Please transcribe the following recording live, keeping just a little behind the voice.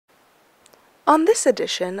On this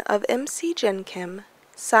edition of MC Gen Chem,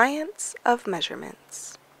 Science of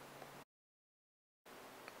Measurements.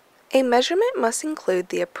 A measurement must include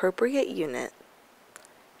the appropriate unit.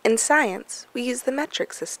 In science, we use the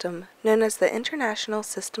metric system, known as the International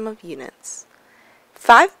System of Units.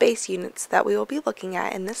 5 base units that we will be looking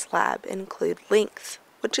at in this lab include length,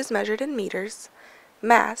 which is measured in meters,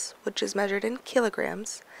 mass, which is measured in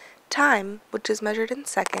kilograms, time, which is measured in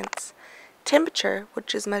seconds, temperature,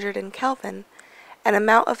 which is measured in Kelvin, and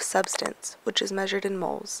amount of substance, which is measured in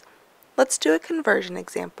moles. Let's do a conversion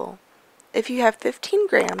example. If you have 15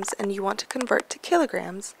 grams and you want to convert to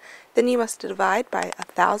kilograms, then you must divide by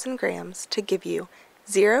 1,000 grams to give you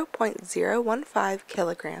 0.015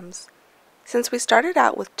 kilograms. Since we started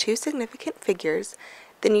out with 2 significant figures,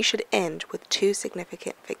 then you should end with 2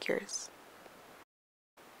 significant figures.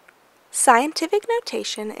 Scientific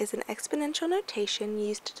notation is an exponential notation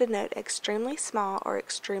used to denote extremely small or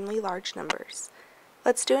extremely large numbers.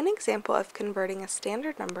 Let's do an example of converting a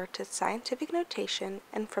standard number to scientific notation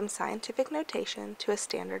and from scientific notation to a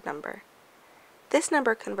standard number. This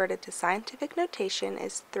number converted to scientific notation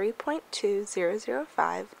is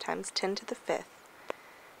 3.2005 times 10 to the 5th.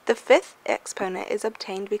 The 5th exponent is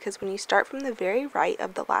obtained because when you start from the very right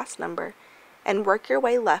of the last number and work your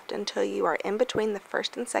way left until you are in between the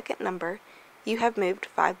first and second number, you have moved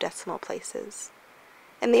 5 decimal places.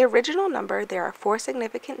 In the original number, there are 4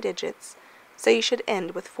 significant digits, so you should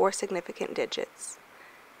end with 4 significant digits.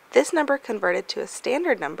 This number converted to a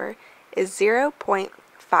standard number is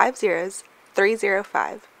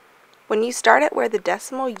 0.50305. When you start at where the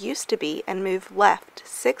decimal used to be and move left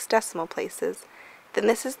 6 decimal places, then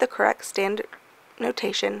this is the correct standard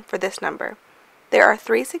notation for this number. There are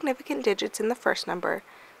 3 significant digits in the first number,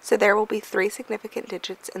 so there will be 3 significant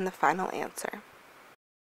digits in the final answer.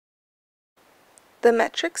 The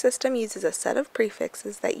metric system uses a set of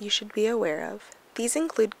prefixes that you should be aware of. These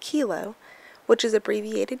include kilo, which is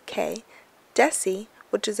abbreviated K, deci,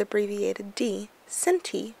 which is abbreviated D,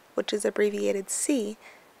 centi, which is abbreviated C,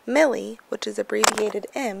 milli, which is abbreviated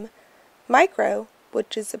M, micro,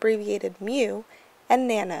 which is abbreviated mu, and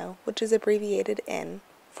nano, which is abbreviated N.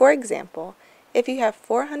 For example, if you have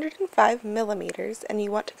 405 millimeters and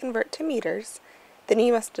you want to convert to meters, then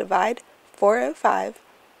you must divide 405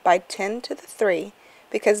 by 10 to the 3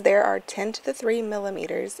 because there are 10 to the 3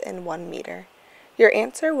 millimeters in 1 meter. Your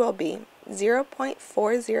answer will be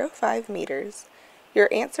 0.405 meters.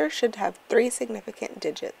 Your answer should have 3 significant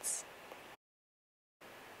digits.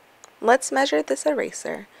 Let's measure this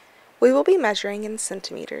eraser. We will be measuring in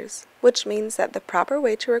centimeters, which means that the proper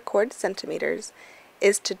way to record centimeters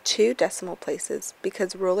is to 2 decimal places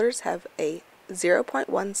because rulers have a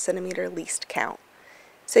 0.1 centimeter least count.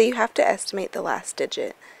 So you have to estimate the last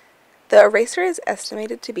digit. The eraser is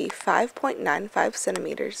estimated to be 5.95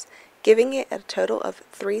 centimeters, giving it a total of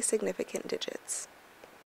 3 significant digits.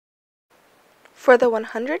 For the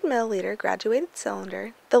 100 milliliter graduated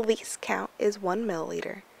cylinder, the least count is 1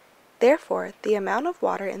 milliliter. Therefore, the amount of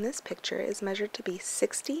water in this picture is measured to be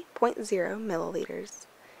 60.0 milliliters.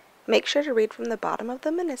 Make sure to read from the bottom of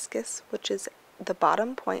the meniscus, which is the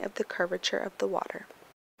bottom point of the curvature of the water.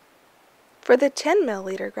 For the 10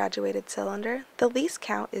 milliliter graduated cylinder, the least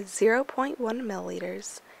count is 0.1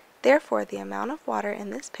 milliliters. Therefore, the amount of water in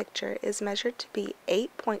this picture is measured to be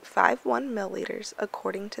 8.51 milliliters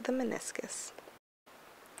according to the meniscus.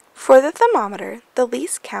 For the thermometer, the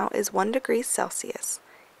least count is 1 degree Celsius.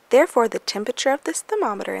 Therefore, the temperature of this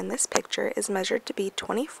thermometer in this picture is measured to be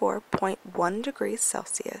 24.1 degrees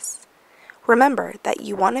Celsius. Remember that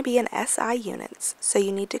you want to be in SI units, so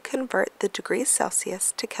you need to convert the degrees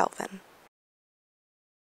Celsius to Kelvin.